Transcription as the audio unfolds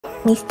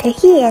Mr.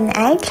 He and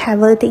I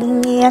traveled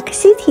in New York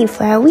City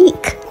for a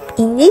week.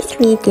 In this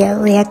video,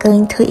 we are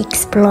going to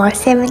explore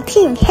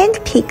 17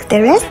 hand-picked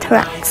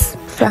restaurants,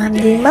 from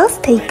the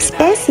most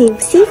expensive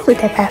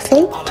seafood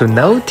buffet to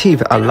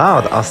no-tip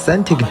allowed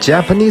authentic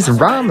Japanese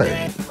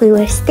ramen. We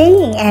were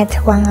staying at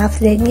one of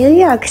the New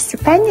York's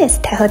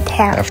finest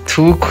hotels. Have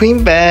 2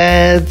 queen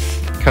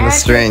beds. Kind of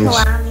strange.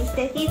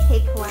 Mr. He,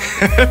 take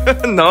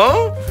one.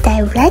 No?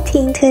 Dive right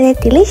into the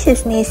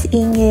deliciousness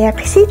in New York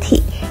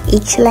City.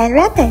 Ichiran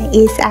Ramen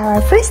is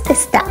our first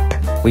stop.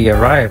 We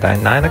arrived at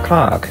 9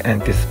 o'clock,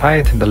 and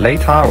despite the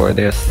late hour,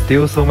 there's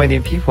still so many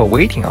people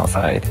waiting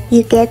outside.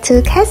 You get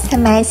to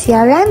customize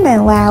your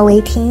ramen while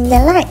waiting in the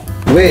line.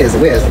 Where's?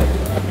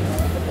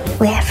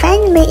 We're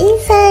finally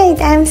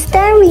inside. I'm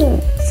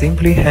starving.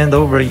 Simply hand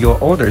over your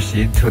order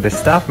sheet to the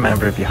staff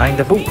member behind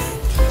the booth.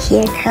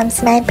 Here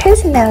comes my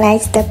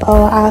personalized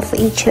bowl of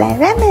Ichiran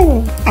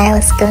ramen. I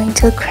was going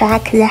to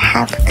crack the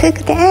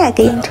half-cooked egg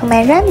into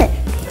my ramen.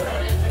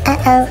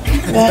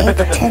 Then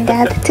it turned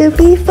out to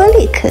be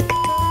fully cooked.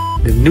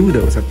 The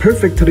noodles are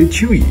perfectly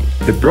chewy,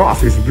 the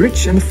broth is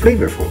rich and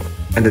flavorful,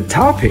 and the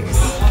toppings,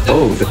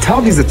 the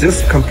toppings are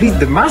just complete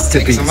the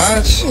masterpiece.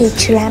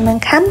 Each ramen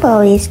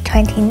combo is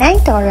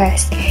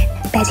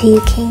 $29, but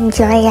you can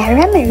enjoy a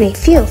ramen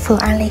refill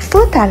for only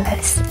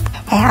 $4.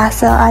 I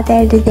also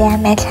ordered their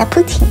Matcha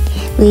Pudding,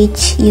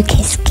 which you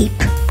can skip.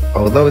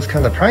 Although it's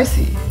kind of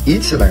pricey,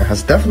 Ichiran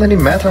has definitely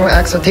met our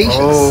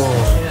expectations.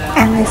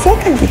 On the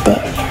second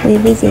day, we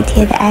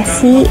visited a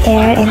Sea,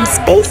 Air and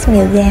Space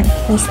Museum.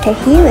 Mr.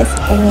 He was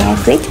having a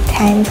great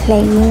time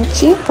playing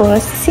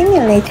G-Force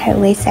Simulator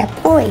with a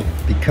boy.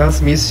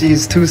 Because Miss She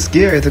is too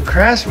scared to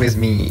crash with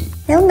me.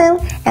 No,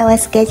 I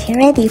was getting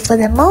ready for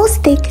the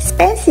most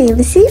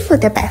expensive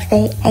seafood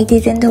buffet. I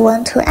didn't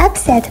want to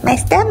upset my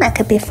stomach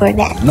before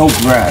that. No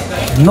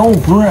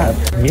bread.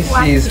 Miss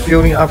She is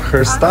filling up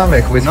her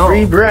stomach with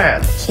free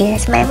bread.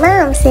 Here's my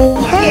mom saying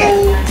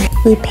hi.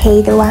 We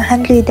paid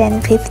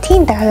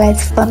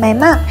 $115 for my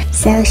mom,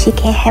 so she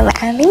can have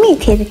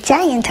unlimited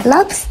giant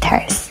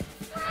lobsters.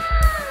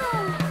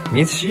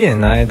 Miss She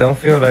and I don't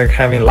feel like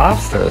having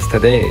lobsters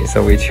today,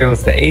 so we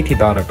chose the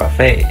 $80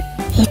 buffet.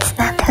 It's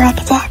not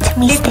like that.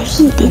 Mr.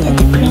 He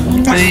didn't bring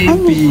enough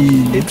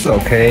money. It's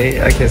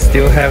okay, I can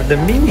still have the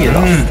mini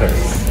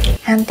lobsters.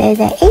 Under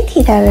the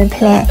 $80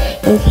 plan,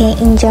 you can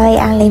enjoy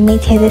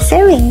unlimited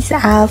servings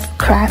of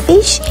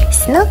crawfish,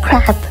 snow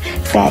crab,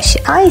 fresh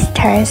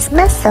oysters,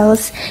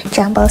 mussels,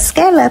 jumbo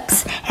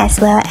scallops, as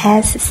well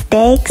as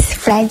steaks,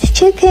 fried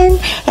chicken,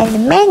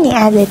 and many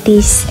other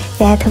dishes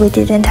that we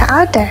didn't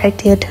order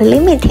due to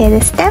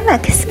limited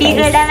stomach space.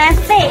 Bigger than my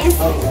face.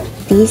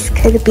 This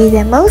could be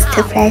the most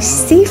fresh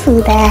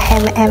seafood I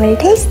have ever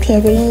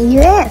tasted in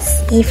the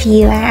US. If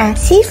you are a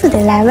seafood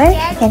lover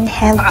and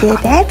have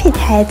good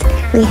appetite,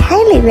 we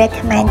highly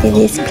recommend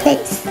this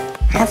place.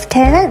 After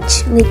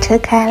lunch, we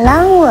took a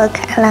long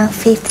walk along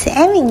 5th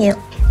Avenue.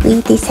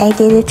 We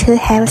decided to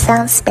have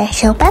some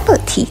special bubble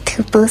tea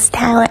to boost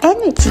our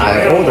energy.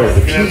 I ordered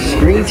peach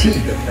green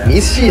tea.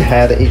 Miss She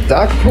had a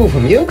dark proof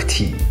milk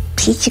tea.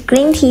 Peach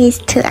green tea is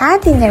too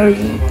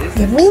ordinary.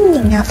 The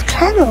meaning of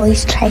travel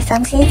is try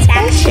something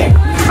special.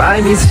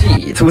 Bye, Miss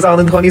She,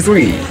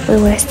 2023.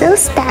 We were so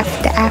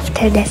stuffed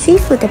after the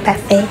seafood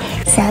buffet,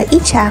 so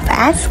each of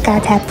us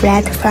got a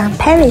bread from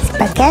Paris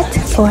baguette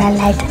for a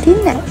light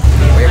dinner.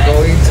 We're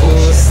going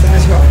to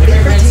Statue of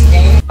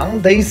Liberty. On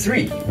day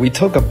 3, we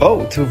took a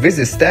boat to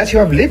visit Statue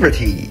of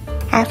Liberty.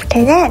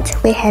 After that,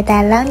 we had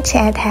a lunch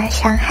at a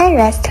Shanghai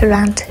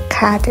restaurant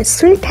called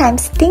 3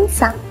 Times Dim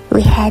Sum.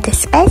 We had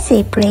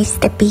spicy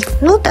braised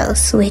beef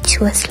noodles,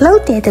 which was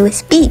loaded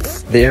with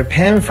beef. Their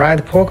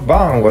pan-fried pork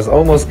bun was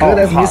almost good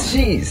as Miss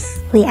She's.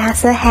 We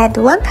also had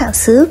wonton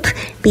soup,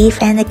 beef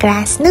and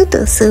grass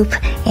noodle soup,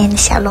 and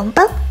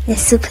xiaolongbao. The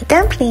soup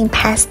dumpling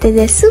passed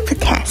the soup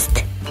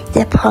test.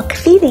 The pork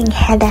filling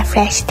had a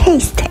fresh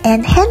taste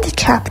and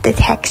hand-chopped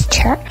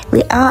texture.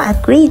 We all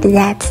agreed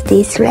that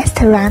this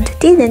restaurant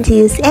didn't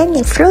use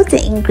any frozen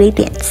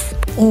ingredients.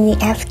 In the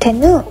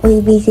afternoon,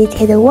 we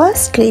visited Wall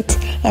Street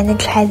and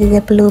tried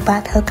the Blue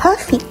Bottle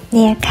coffee.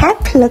 Their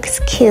cup looks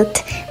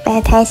cute,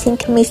 but I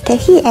think Mr.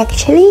 He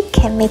actually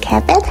can make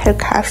a better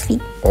coffee.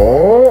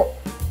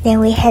 Then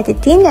we had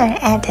dinner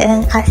at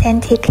an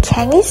authentic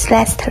Chinese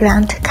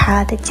restaurant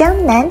called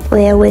Jiang,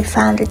 where we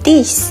found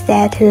dishes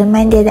that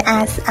reminded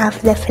us of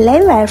the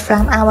flavor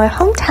from our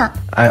hometown.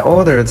 I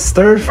ordered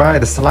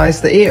stir-fried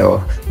sliced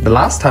eel. The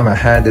last time I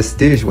had this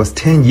dish was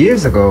 10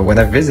 years ago when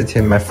I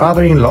visited my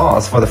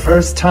father-in-law's for the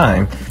first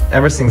time.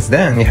 Ever since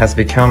then, it has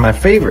become my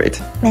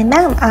favorite. My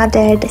mom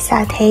ordered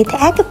sauteed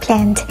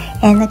eggplant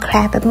and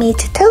crab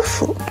meat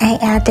tofu. I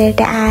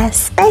ordered a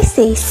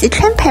spicy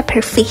Sichuan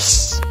pepper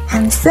fish.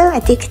 I'm so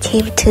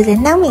addicted to the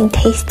numbing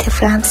taste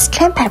from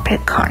Sichuan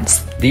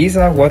peppercorns. These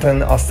are what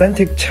an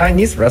authentic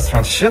Chinese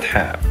restaurant should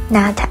have.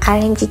 Not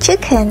orange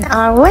chicken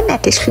or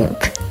walnut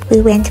shrimp. We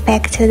went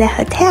back to the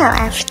hotel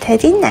after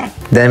dinner.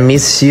 Then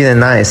Miss She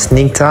and I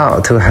sneaked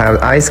out to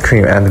have ice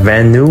cream at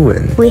Van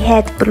Nuwen. We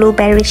had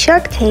blueberry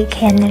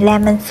shortcake and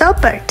lemon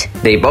sorbet.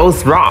 They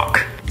both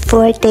rock.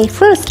 For day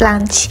 4's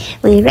lunch,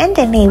 we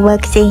randomly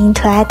walked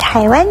into a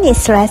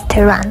Taiwanese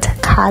restaurant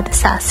called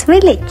Sauce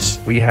Village.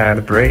 We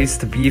had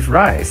braised beef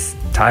rice,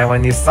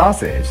 Taiwanese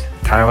sausage,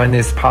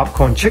 Taiwanese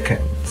popcorn chicken,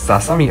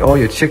 sesame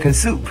oil chicken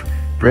soup,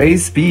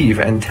 braised beef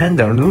and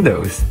tender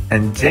noodles,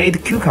 and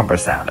jade cucumber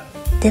salad.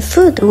 The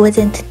food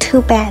wasn't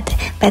too bad,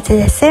 but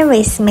the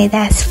service made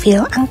us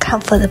feel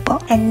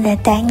uncomfortable, and the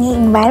dining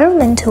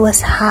environment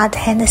was hot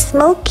and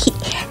smoky.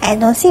 I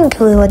don't think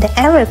we would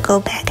ever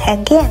go back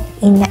again.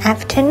 In the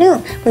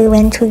afternoon, we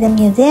went to the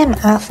Museum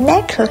of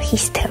Natural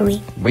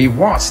History. We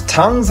watched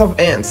tons of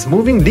ants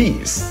moving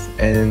leaves,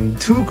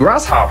 and 2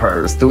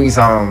 grasshoppers doing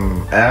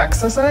some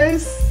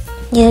exercise.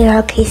 New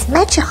York is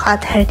much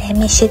hotter than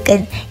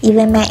Michigan.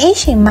 Even my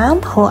Asian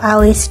mom, who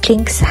always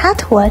drinks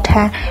hot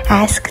water,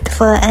 asked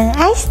for an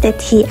iced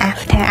tea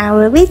after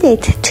our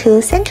visit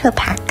to Central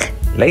Park.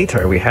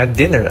 Later, we had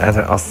dinner at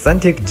an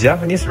authentic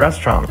Japanese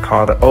restaurant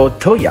called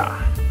Otoya.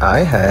 I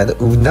had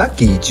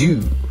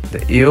unagi-ju.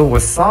 The eel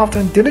was soft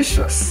and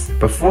delicious,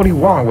 but 40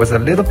 won was a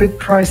little bit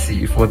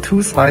pricey for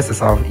 2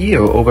 slices of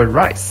eel over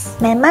rice.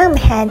 My mom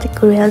had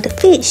grilled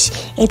fish.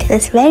 It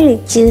was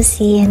very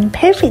juicy and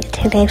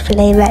perfectly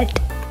flavored.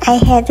 I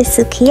had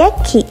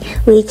sukiyaki,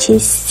 which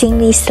is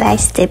thinly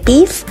sliced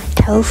beef,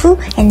 tofu,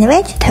 and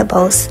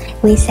vegetables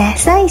with a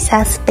soy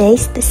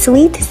sauce-based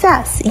sweet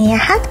sauce in a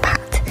hot pot.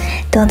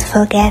 Don't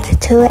forget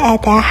to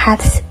add a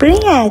hot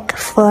spring egg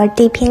for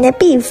dipping the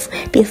beef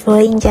before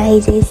enjoying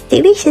this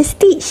delicious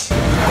dish.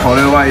 On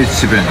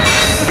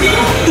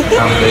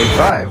day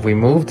 5, we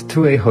moved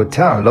to a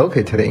hotel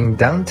located in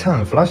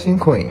downtown Flushing,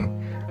 Queens,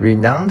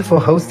 renowned for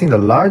hosting the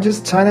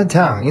largest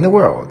Chinatown in the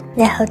world.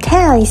 The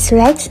hotel is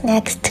right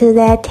next to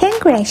the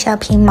Tianguan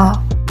shopping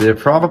mall. There are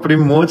probably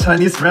more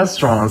Chinese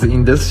restaurants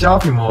in this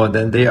shopping mall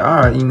than there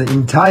are in the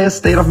entire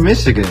state of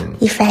Michigan.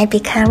 If I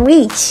become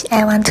rich,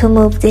 I want to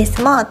move this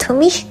mall to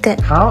Michigan.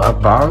 How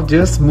about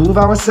just move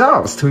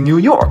ourselves to New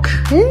York?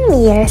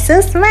 You're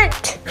so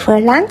smart. For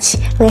lunch,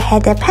 we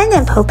had the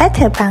pineapple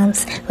butter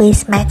buns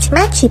with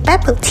matcha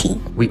bubble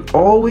tea. We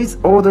always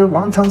order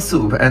wonton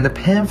soup and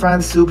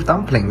pan-fried soup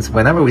dumplings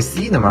whenever we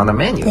see them on the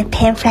menu. The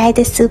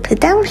pan-fried soup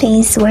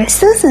dumplings were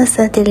so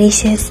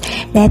delicious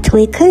that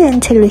we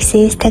couldn't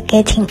resist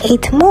getting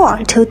 8 more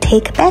to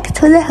take back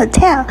to the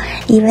hotel,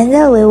 even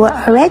though we were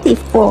already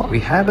full. We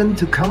happened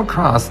to come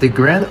across the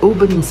grand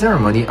opening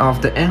ceremony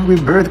of the Angry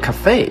Bird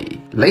Cafe.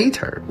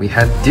 Later, we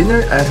had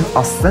dinner at an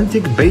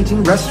authentic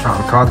Beijing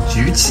restaurant called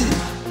Juqi.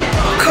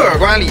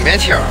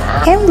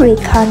 Every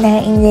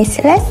corner in this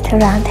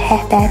restaurant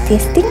had a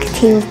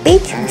distinctive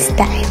Beijing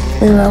style.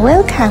 We were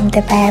welcomed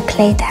by a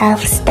plate of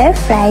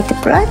stir-fried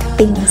broad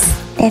beans.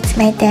 That's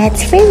my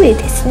dad's favorite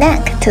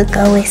snack to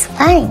go with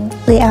wine.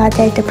 We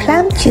ordered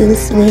plum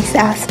juice with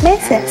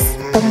osmosis,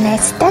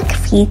 boneless duck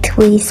feet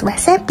with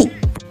wasabi.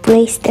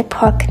 Braised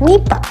pork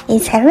meatball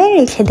is a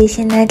very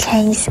traditional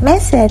Chinese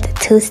method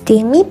to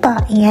steam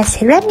meatball in a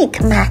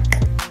ceramic mug.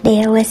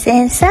 There was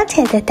an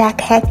salted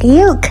duck egg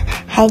yolk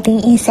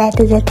hiding inside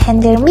the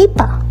tender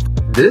meatball.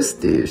 This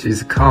dish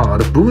is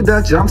called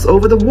Buddha Jumps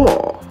Over the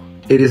Wall.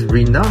 It is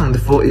renowned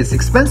for its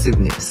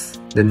expensiveness.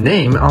 The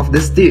name of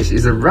this dish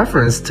is a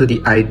reference to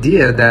the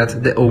idea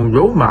that the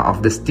aroma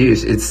of this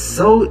dish is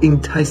so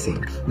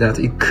enticing that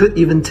it could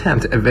even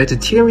tempt a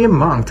vegetarian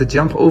monk to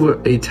jump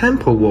over a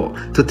temple wall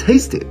to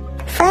taste it.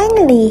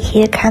 Finally,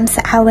 here comes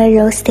our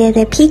roasted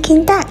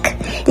Peking duck.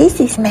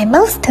 This is my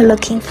most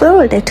looking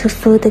forward to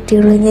food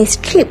during this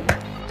trip.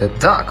 The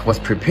duck was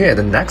prepared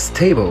the next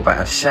table by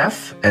a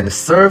chef and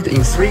served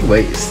in 3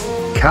 ways.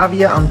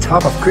 Caviar on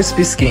top of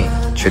crispy skin,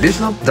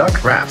 traditional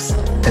duck wraps,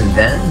 and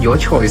then your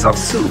choice of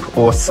soup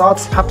or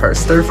salt pepper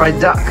stir-fried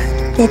duck.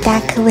 The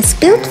duck was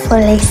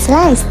beautifully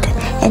sliced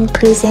and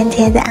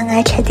presented on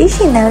a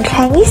traditional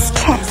Chinese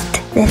chest.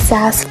 The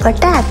sauce for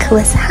duck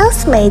was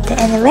house-made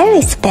and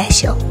very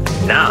special.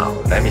 Now,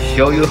 let me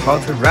show you how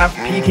to wrap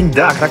Peking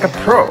duck like a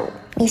pro.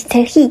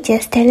 Mr. He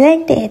just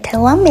learned it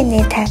 1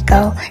 minute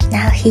ago.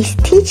 Now he's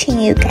teaching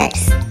you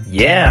guys.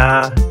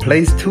 Yeah,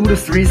 place 2 to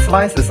 3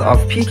 slices of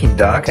Peking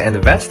duck and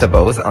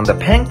vegetables on the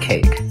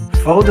pancake.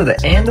 Fold the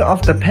end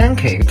of the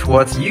pancake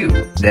towards you,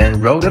 then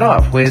roll it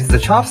up with the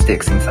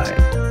chopsticks inside.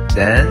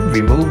 Then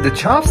remove the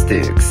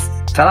chopsticks.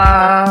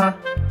 Ta-da!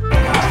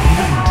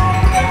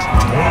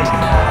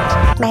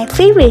 My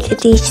favorite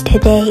dish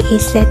today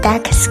is the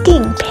duck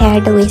skin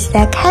paired with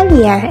the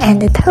caviar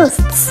and the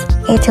toasts.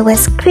 It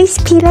was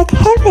crispy like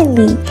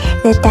heavenly.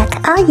 The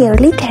duck oil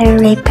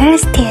literally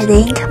bursted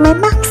into my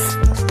mouth.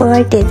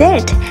 For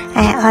dessert,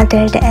 I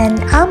ordered an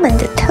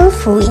almond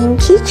tofu in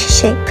peach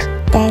shape.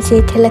 Does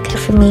it look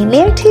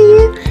familiar to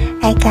you?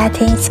 I got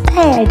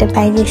inspired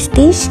by this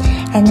dish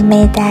and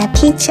made a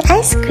peach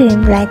ice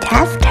cream right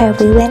after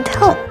we went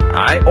home.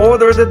 I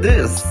ordered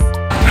this.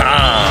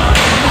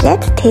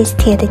 That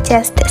tasted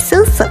just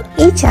so.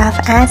 Each of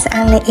us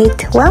only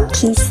ate 1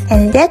 piece,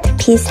 and that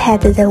piece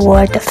had the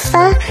word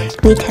 "fa"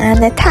 written on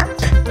the top.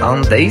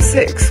 On day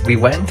 6, we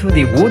went to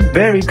the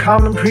Woodbury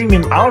Common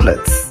Premium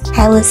Outlets.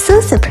 I was so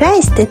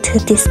surprised to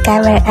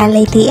discover a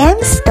Lady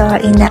M store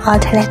in the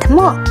outlet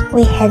mall.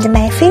 We had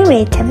my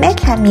favorite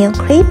Matcha milk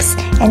crepes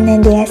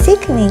and their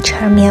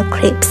signature milk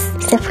crepes.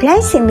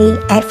 Surprisingly,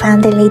 I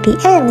found Lady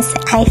M's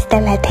iced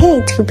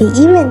latte to be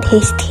even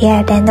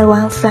tastier than the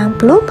one from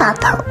Blue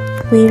Bottle.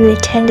 We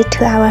returned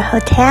to our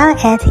hotel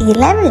at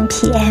 11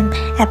 p.m.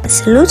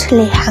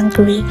 absolutely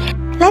hungry.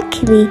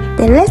 Luckily,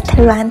 the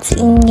restaurants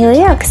in New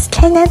York's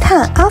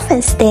Chinatown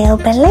often stay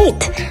open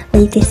late.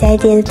 We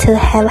decided to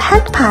have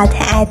hot pot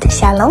at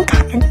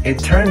Xiaolongkan. It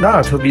turned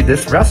out to be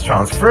this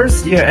restaurant's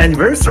first year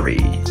anniversary,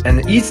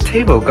 and each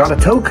table got a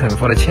token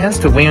for the chance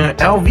to win an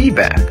LV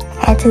bag.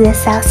 At the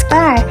South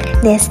Bar,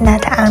 there's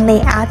not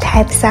only all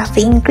types of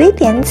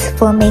ingredients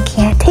for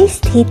making a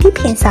tasty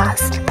dipping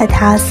sauce, but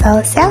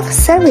also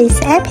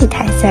self-service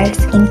appetizers,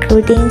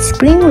 including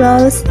spring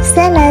rolls,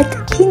 salad,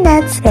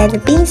 peanuts,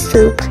 red bean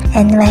soup,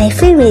 and my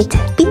favorite,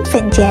 bean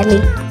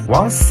jelly.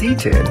 Once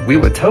seated, we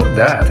were told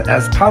that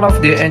as part of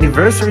the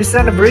anniversary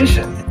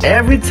celebration,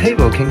 every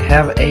table can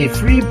have a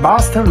free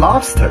Boston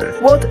lobster.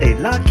 What a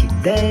lucky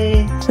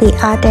day! We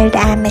ordered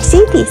a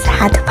Mercedes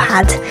hot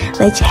pot,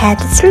 which had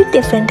 3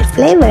 different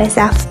flavors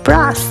of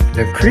broth.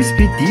 The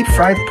crispy deep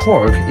fried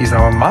pork is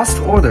our must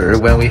order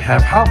when we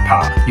have hot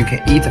pot. You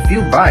can eat a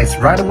few bites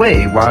right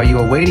away while you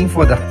are waiting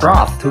for the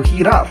broth to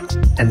heat up,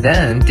 and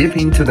then dip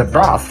into the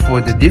broth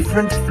for the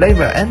different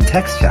flavor and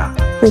texture.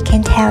 We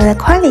can tell the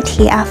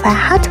quality of a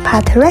hot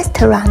pot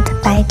restaurant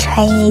by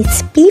trying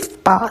its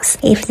beef balls.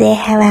 If they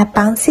have a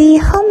bouncy,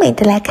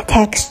 homemade-like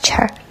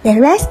texture,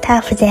 the rest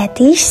of their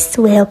dishes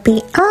will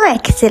be all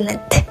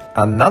excellent.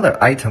 Another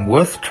item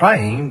worth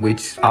trying,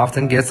 which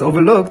often gets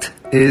overlooked,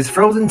 is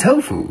frozen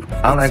tofu.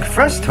 Unlike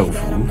fresh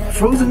tofu,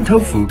 frozen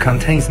tofu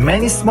contains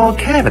many small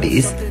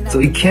cavities, so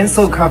it can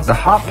soak up the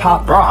hot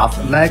pot broth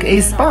like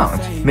a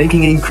sponge,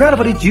 making it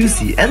incredibly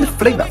juicy and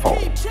flavorful.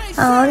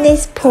 Oh,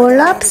 this poor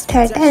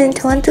lobster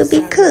doesn't want to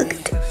be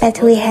cooked. But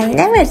we have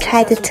never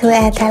tried to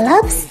add a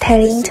lobster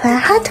into a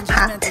hot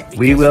pot.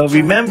 We will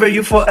remember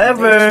you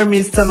forever,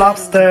 Mr.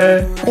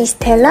 Lobster.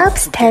 Mr.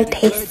 Lobster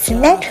tastes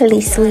naturally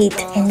sweet,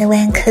 and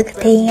when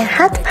cooked in a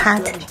hot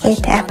pot,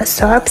 it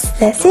absorbs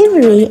the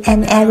savory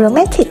and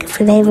aromatic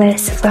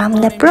flavors from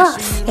the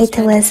broth. It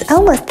was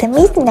almost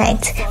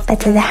midnight, but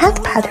the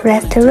hot pot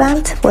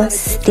restaurant was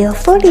still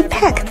fully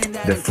packed.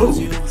 The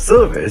food,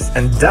 service,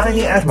 and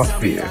dining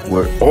atmosphere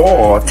were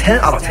all 10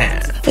 out of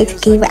 10. It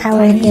gave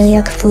our New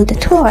York food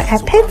tour a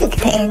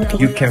perfect ending.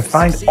 You can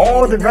find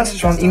all the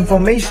restaurant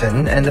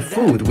information and the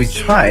food we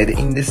tried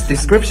in this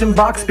description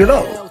box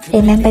below.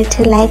 Remember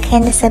to like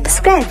and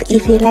subscribe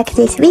if you like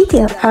this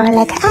video or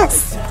like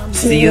us.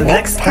 See you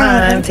next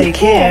time. Take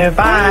care.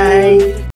 Bye.